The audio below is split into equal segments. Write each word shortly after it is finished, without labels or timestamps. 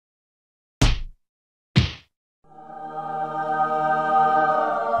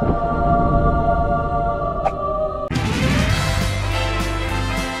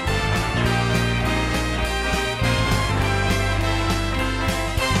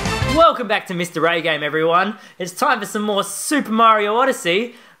Welcome back to MR-AGAME, everyone. It's time for some more Super Mario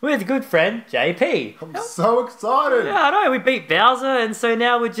Odyssey with good friend JP. I'm so excited. Yeah, I know, we beat Bowser, and so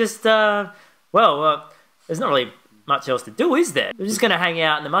now we're just, there's not really much else to do, is there? We're just going to hang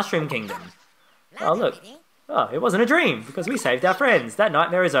out in the Mushroom Kingdom. Oh, look. Oh, it wasn't a dream, because we saved our friends. That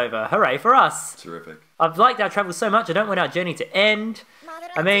nightmare is over. Hooray for us. Terrific. I've liked our travel so much, I don't want our journey to end.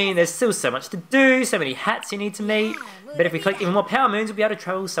 I mean, there's still so much to do, so many hats you need to meet. But if we collect even more power moons, we'll be able to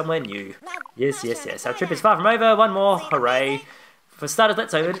travel somewhere new. Yes, yes, yes. Our trip is far from over. One more. Hooray. For starters,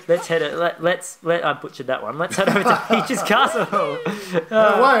 let's I butchered that one. Let's head over to Peach's Castle.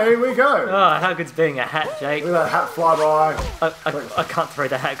 Away we go. Oh, how good's being a hat, Jake? Look at that hat fly by. I can't throw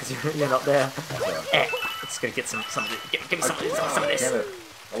the hat because you're not there. Let's go get some of this. Give me some of this.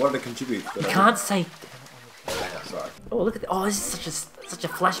 I wanted to contribute. You can't say. Sorry. Oh, look at that. Oh, this is such a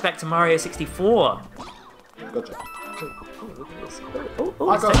flashback to Mario 64. Gotcha. Oh,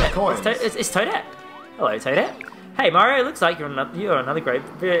 I got the coins. It's Toadette. Hello, Toadette. Hey Mario, it looks like you're on another great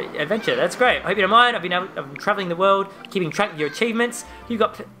adventure. That's great. I hope you don't mind. I've been traveling the world, keeping track of your achievements.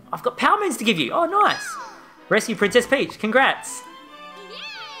 I've got power moons to give you. Oh, nice. Rescue Princess Peach. Congrats.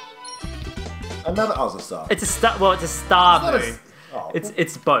 Another star. It's a star. Well, it's a star moon. Oh.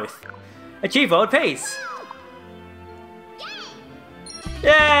 It's both. Achieve world peace.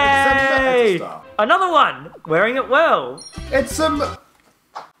 Yay! It's a star. Another one. Wearing it well. It's some.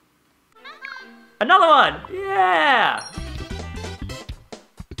 Another one! Yeah!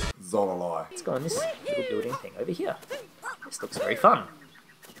 Zolalai. Let's go on this little building thing over here. This looks very fun.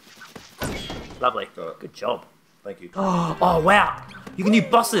 Lovely. Good job. Thank you. Oh wow! You can do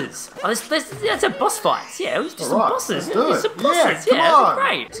bosses! Oh, that's a boss fights. Yeah, let's do some bosses. Let's do it. Some bosses. Yeah, come on.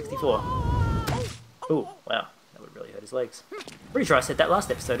 Great. 64. Oh, wow. That would really hurt his legs. Pretty sure I said that last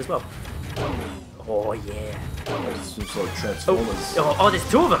episode as well. Oh yeah. Some sort of Transformers. Oh, there's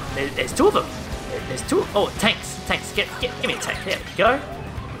two of them. There's two of them. There's two. Oh, tanks. Give me a tank. There we go.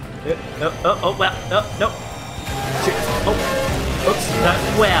 Oh, wow. No. Shoot. Oh. Oops. No.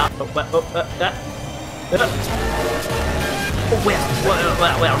 Wow. Oh,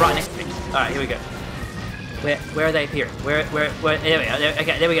 wow. Right next to me. Alright, here we go. Where are they appearing? Where, there we go.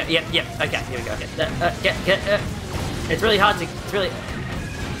 Okay, there we go. Yep. Okay, here we go. Okay. It's really hard to,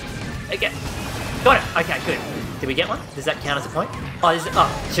 okay. Got it. Okay, good. Did we get one? Does that count as a point?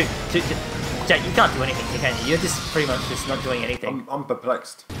 Shoot. Jake, you can't do anything, can you? You're just pretty much just not doing anything. I'm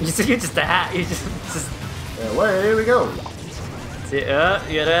perplexed. You're just a hat. You're just... Yeah, well, here we go. Get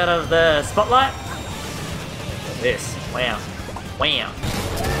out of the spotlight. This. Wow.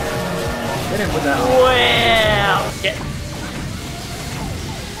 Get in with that. Wow. Get.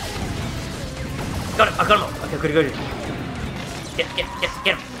 Got him. I got him all. Okay, good. Get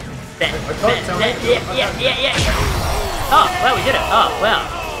him. Yeah. Oh, well, we did it. Oh, wow.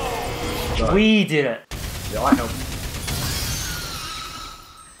 Sorry. We did it. Yeah, I helped.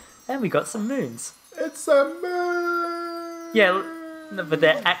 And we got some moons. It's a moon. Yeah, no, but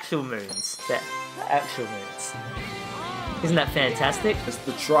they're actual moons. They're actual moons. Isn't that fantastic? It's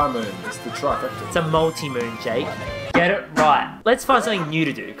the tri-moon. It's the trifecta. It's a multi-moon, Jake. Get it right. Let's find something new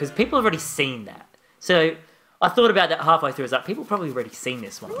to do, because people have already seen that. So, I thought about that halfway through. I was like, people have probably already seen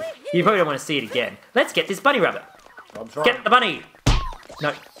this one. You probably don't want to see it again. Let's get this bunny rabbit. I'm trying. Get the bunny.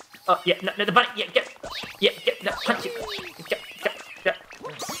 No. Oh, yeah, no, the bunny. No, punch it. Get.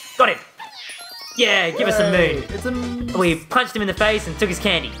 Got him. Yeah, give us a moon. It's a... We punched him in the face and took his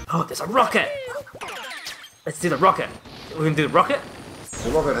candy. Oh, there's a rocket. Let's do the rocket. We're gonna do the rocket?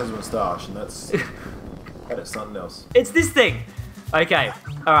 The rocket has a moustache, and that's... that is something else. It's this thing. Okay.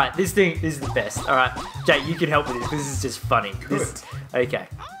 Alright, this is the best. Alright, Jake, you can help with this. This is just funny. Okay.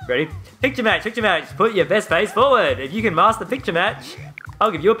 Ready? Picture match. Put your best face forward. If you can master picture match,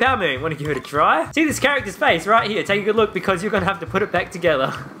 I'll give you a power moon. Want to give it a try? See this character's face right here. Take a good look because you're going to have to put it back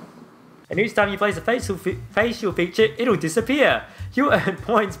together. And each time you place a facial feature, it'll disappear. You'll earn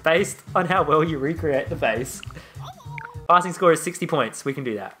points based on how well you recreate the face. Passing score is 60 points. We can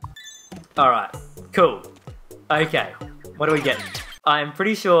do that. Alright. Cool. Okay. What do we get? I'm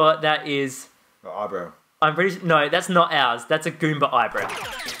pretty sure that is... eyebrow. No, that's not ours. That's a Goomba eyebrow.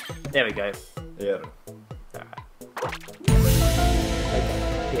 There we go. Yeah. Alright.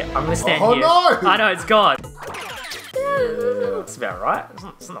 Yeah, I'm gonna stand here. Oh no! I know, it's gone. Yeah, that's about right.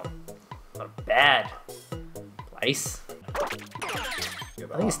 It's not a bad place. I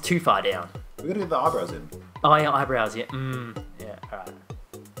think it's too far down. We gotta get the eyebrows in. Oh yeah, eyebrows, yeah. Yeah, alright.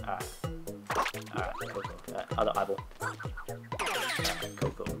 Cool. Other eyeball. Alright,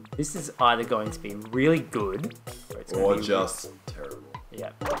 cool. This is either going to be really good, or it's going to be just terrible.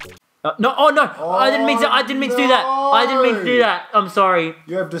 Yeah. No, oh no! I didn't mean to. I didn't mean to do that. I didn't mean to do that. I'm sorry.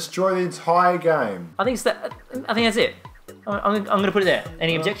 You have destroyed the entire game. I think it's that. I think that's it. I'm gonna put it there.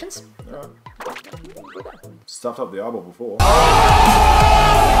 Any objections? Stuffed up the eyeball before.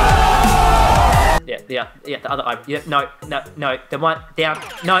 Yeah, the other eye. Yeah, no, the one down.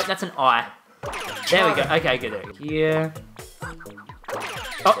 No, that's an eye. There we go. Okay, good. There. Yeah.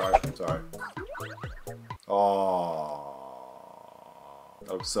 Oh. Sorry. Oh.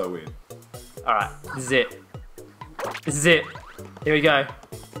 That looks so weird. Alright, this is it. This is it. Here we go.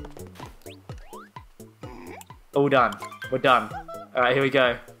 All done. We're done. Alright, here we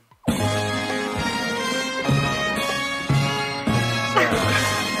go.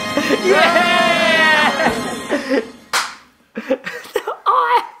 Yeah!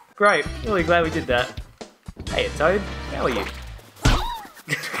 Great. Really glad we did that. Hey, Toad. How are you?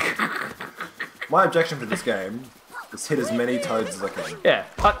 My objection for this game is hit as many toads as I can. Yeah.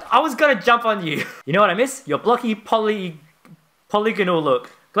 I was gonna jump on you. You know what I miss? Your blocky polygonal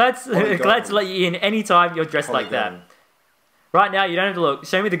look. Glad to let you in anytime you're dressed like that. Right now, you don't have to look.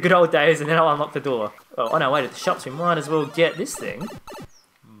 Show me the good old days and then I'll unlock the door. Oh no, wait, at the shops we might as well get this thing.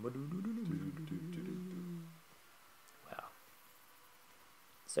 Wow.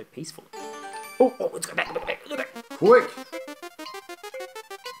 So peaceful. Oh, let's go back, go back. Quick!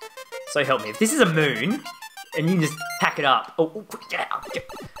 So help me. If this is a moon, and you can just pack it up. Oh, quick, get out.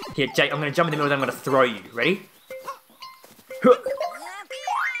 Here, Jake, I'm going to jump in the middle and I'm going to throw you. Ready?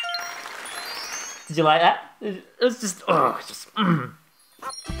 Did you like that? It was just,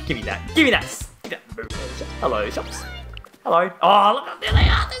 Give me that. Give me that. Hello, shops. Hello. Oh, look, there they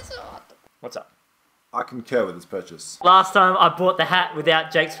are. What's up? I concur with this purchase. Last time I bought the hat without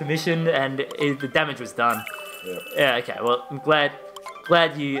Jake's permission and the damage was done. Yep. Yeah, okay. Well, I'm glad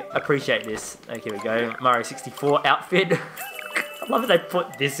you appreciate this. Okay, here we go. Mario 64 outfit. I love that they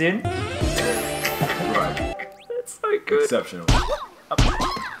put this in. Right. That's so good. Exceptional.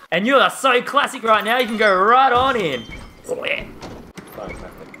 And you are so classic right now, you can go right on in. Oh, yeah.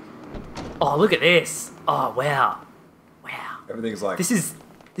 Oh, look at this. Oh, wow. Wow. Everything's like... This is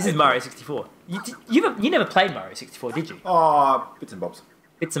Mario 64. You never played Mario 64, did you? Oh, bits and bobs.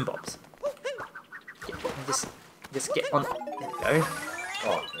 Bits and bobs. Yeah, just get on. There we go.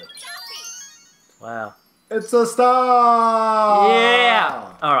 Oh, yeah. Wow. It's a star!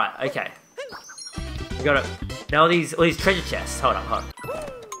 Yeah! Alright, okay. We got it. Now all these treasure chests. Hold on.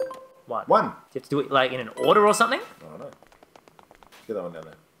 One. One. Do you have to do it like in an order or something? I don't know. Get that one down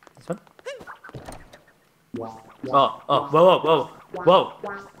there. This one? Oh, whoa.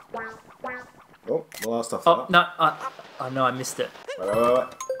 Oh, the last stuff. Oh, no, no, I missed it. Wait.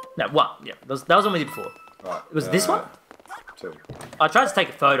 No, one. Yeah, that was one we did before. Right. Was it this one? 2. I tried to take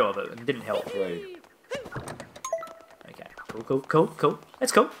a photo of it and it didn't help. 3. Okay, cool.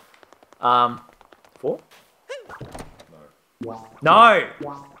 That's cool. 4? No!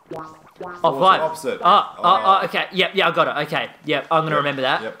 Oh, 5. Opposite. Oh, okay. Yep, yeah, I got it. Okay, yep, I'm gonna remember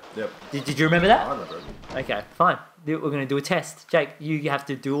that. Yep. Did you remember that? I remember it. Okay, fine. We're gonna do a test. Jake, you have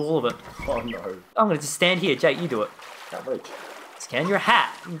to do all of it. Oh no. I'm gonna just stand here. Jake, you do it. Can't reach. Scan your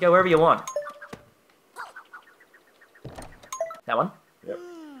hat. You can go wherever you want. That one? Yep.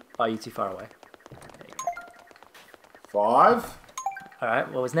 Oh, you're too far away. There you go. 5.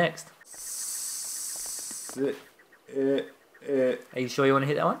 Alright, what was next? Are you sure you want to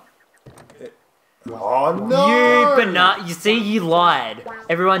hit that one? Oh no! You see, you lied.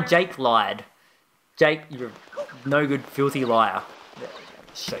 Everyone, Jake lied. Jake, you're a no good, filthy liar.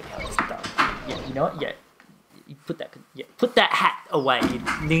 Show you how it's done. Yeah, you know what? Yeah. You put that hat away. You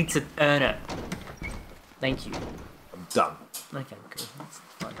need to earn it. Thank you. I'm done. Okay, cool. That's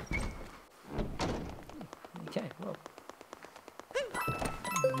fine. Okay, well.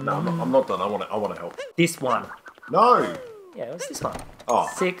 No, I'm not done. I want to help. This one. No! Yeah, what's this one? Oh,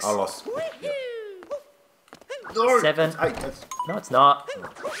 6. I lost. Yep. No! 7. 8. That's... No, it's not.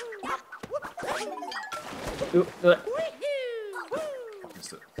 Ooh,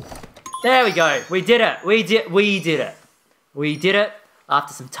 Missed it. There we go. We did it. We did it. We did it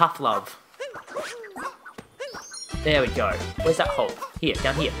after some tough love. There we go. Where's that hole? Here,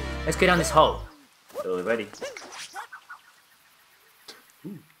 down here. Let's go down this hole. Really ready.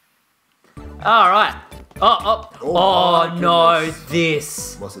 Alright. Oh no,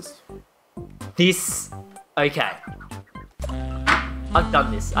 this. What's this? This. Okay. I've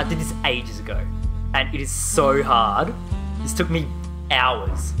done this. I did this ages ago. And it is so hard. This took me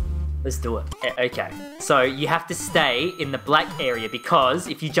hours. Let's do it. Okay. So you have to stay in the black area because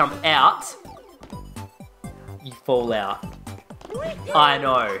if you jump out, you fall out. I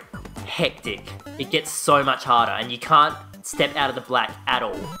know. Hectic. It gets so much harder and you can't step out of the black at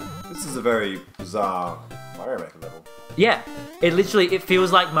all. This This is a very bizarre Mario Maker level. Yeah, it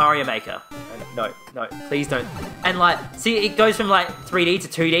feels like Mario Maker. No, please don't. And like, see, it goes from like 3D to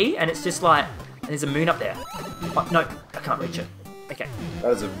 2D, and it's just like, and there's a moon up there. Oh, no, I can't reach it. Okay.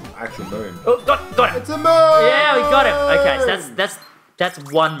 That is an actual moon. Oh, got it. It's a moon! Yeah, we got him. Okay, so that's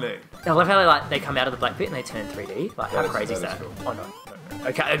one moon. I love how they come out of the black pit and they turn 3D. Like, how crazy is that? Cool. Oh no.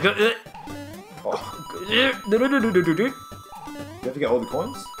 Okay, I got it. Oh. Do You have to get all the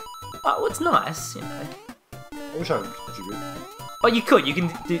coins? Oh, it's nice, you know. I wish I could contribute. Oh, you could. You can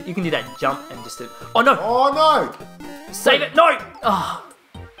do that jump and just do. Oh no! Oh no! Save it! No! Oh.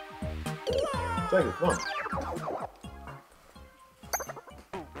 Jacob, come on.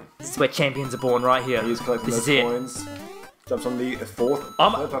 This is where champions are born, right here. He's collecting This those is it. coins. Jumps on the fourth.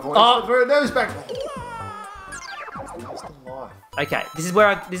 Oh. Third, no, he's back. Lost a life. Okay, this is where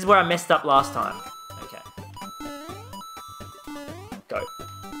I messed up last time. Okay. Go.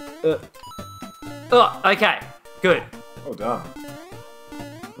 Oh, okay. Good. Well done.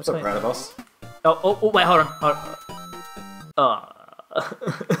 I'm so proud of us. Oh, wait, hold on. Oh.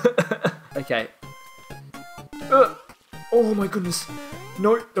 Okay. Oh my goodness.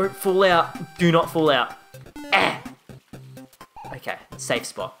 No, don't fall out. Do not fall out. Ah. Okay, safe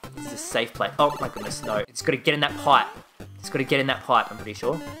spot. This is a safe place. Oh my goodness, no. It's got to get in that pipe. It's got to get in that pipe, I'm pretty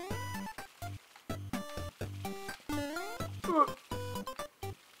sure.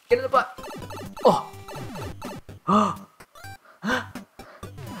 Get in the pipe. Oh. Oh.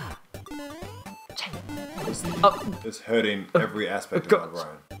 It's hurting every aspect of my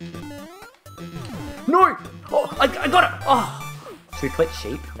brain. No! Oh, I got it! Oh. Should we collect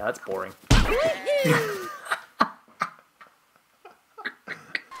sheep? No, that's boring.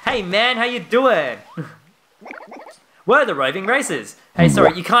 Hey man, how you doing? We're the roving racers. Hey,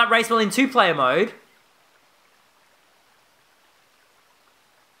 sorry, you can't race well in 2-player mode.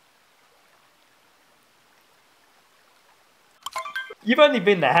 You've only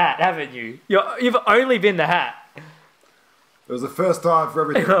been the hat, haven't you? You've only been the hat. It was the first time for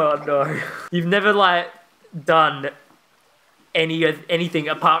everything. Oh no. You've never, like, done anything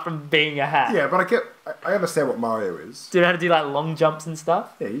apart from being a hat. Yeah, but I understand what Mario is. Do you know how to do, like, long jumps and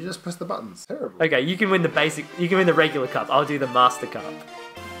stuff? Yeah, you just press the buttons. Terrible. Okay, you can win the regular cup. I'll do the master cup.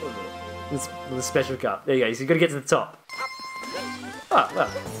 The special cup. There you go. So you got to get to the top. Oh, well,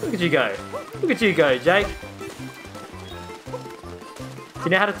 look at you go. Look at you go, Jake. Do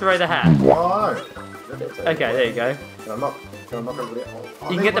you know how to throw the hat? Oh, no. Okay, there you go. Can I knock everybody out?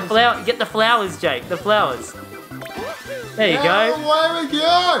 You can get the flowers, Jake. The flowers. There you go. Away we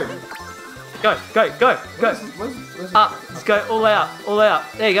go! Go. Where's Up. Just go all out.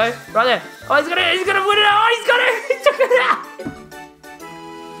 There you go. Right there. Oh, he's gonna win it. Oh, he's got it. He took it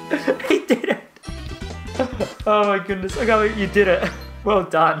out. He did it. Oh my goodness. I can't believe you did it. Well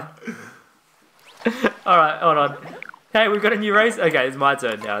done. All right, hold on. Hey, we've got a new race. Okay, it's my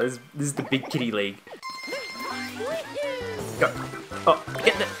turn now. This is the big kitty league. Go. Oh,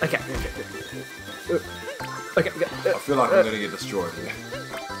 get the. Okay. Okay. I feel like I'm gonna get destroyed here.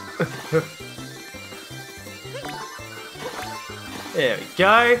 There we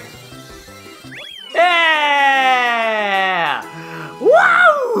go. Yeah!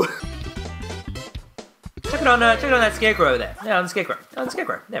 Woo! Check it on that scarecrow over there. Yeah, on the scarecrow.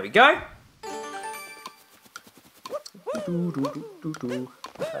 There we go.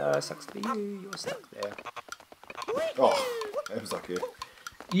 Sucks for you. You're stuck there. Oh, I'm stuck here.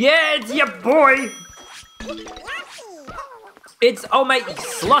 Yeah, it's your boy. It's old mate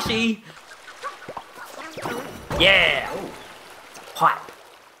Slushy. Yeah.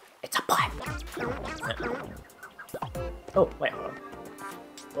 It's a pipe. Oh, wait, hold on.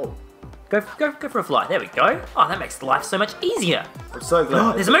 Oh. Go for a fly. There we go. Oh, that makes life so much easier. I'm so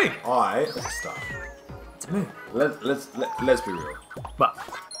glad. There's a moon. It's a star. It's a moon. Let's be real. What?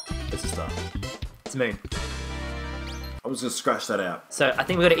 It's a star. It's a moon. I'm just gonna scratch that out. So I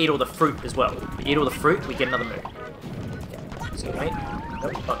think we've got to eat all the fruit as well. If we eat all the fruit, we get another moon. Okay. So wait.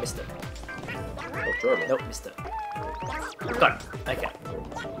 Nope. Oh, missed it. Oh, terrible. Nope, missed it. Got it. Okay.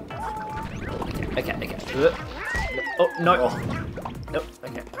 Oh, no. Oh. Nope.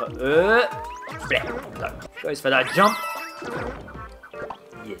 Okay. No. Goes for that jump.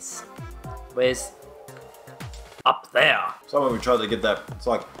 Yes. Where's... Up there. So when we tried to get that, it's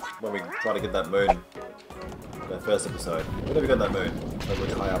like when we tried to get that moon, that first episode. We never got that moon. Like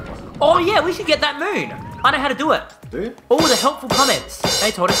really high up. Oh yeah, we should get that moon. I know how to do it. Do you? All the helpful comments. They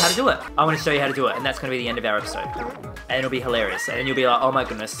told us how to do it. I want to show you how to do it, and that's going to be the end of our episode. And it'll be hilarious. And then you'll be like, oh my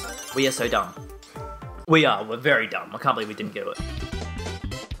goodness, we are so dumb. We're very dumb. I can't believe we didn't get it.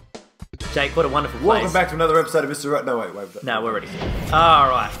 Jake, what a wonderful place. Welcome back to another episode of Mr. No, wait. No, we're ready.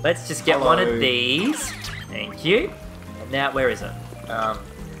 Alright, let's just get one of Hello. these. Thank you. And now, where is it?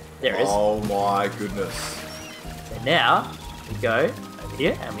 There it is. Oh my goodness. So now, we go over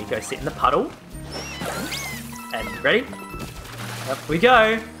here and we go sit in the puddle. And ready? Up we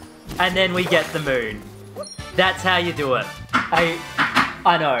go. And then we get the moon. That's how you do it.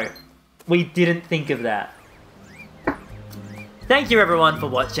 I know. We didn't think of that. Thank you everyone for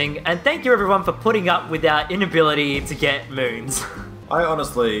watching, and thank you everyone for putting up with our inability to get moons. I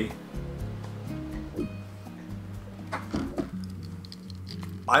honestly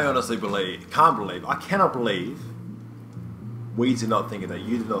I cannot believe we did not think of that.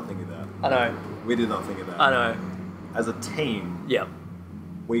 You did not think of that. I know. We did not think of that. I know. As a team, Yeah.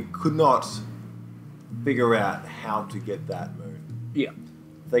 we could not figure out how to get that moon. Yeah.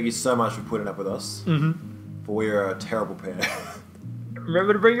 Thank you so much for putting up with us. Mm-hmm. For we are a terrible pair.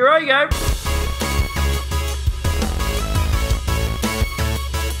 Remember to bring your A-game.